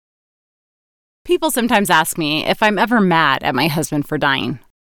People sometimes ask me if I'm ever mad at my husband for dying.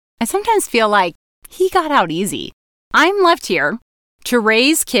 I sometimes feel like he got out easy. I'm left here to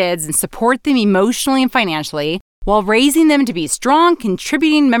raise kids and support them emotionally and financially while raising them to be strong,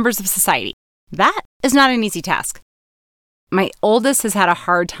 contributing members of society. That is not an easy task. My oldest has had a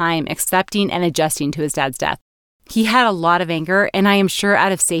hard time accepting and adjusting to his dad's death. He had a lot of anger, and I am sure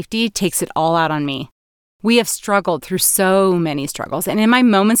out of safety takes it all out on me. We have struggled through so many struggles, and in my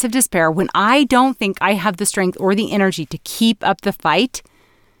moments of despair, when I don't think I have the strength or the energy to keep up the fight,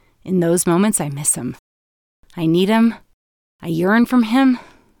 in those moments I miss him. I need him. I yearn from him.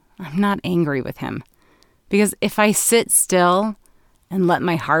 I'm not angry with him. Because if I sit still and let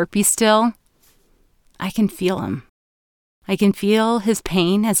my heart be still, I can feel him. I can feel his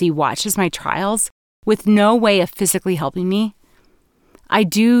pain as he watches my trials with no way of physically helping me. I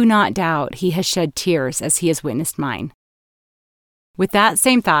do not doubt he has shed tears as he has witnessed mine. With that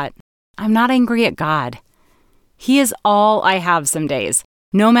same thought, I'm not angry at God. He is all I have some days.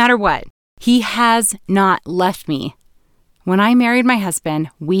 No matter what, he has not left me. When I married my husband,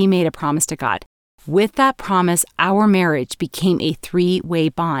 we made a promise to God. With that promise, our marriage became a three-way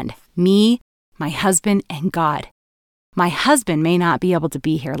bond. Me, my husband, and God. My husband may not be able to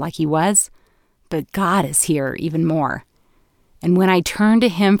be here like he was, but God is here even more. And when I turn to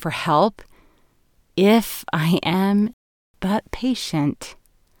him for help, if I am but patient,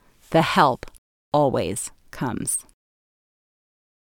 the help always comes.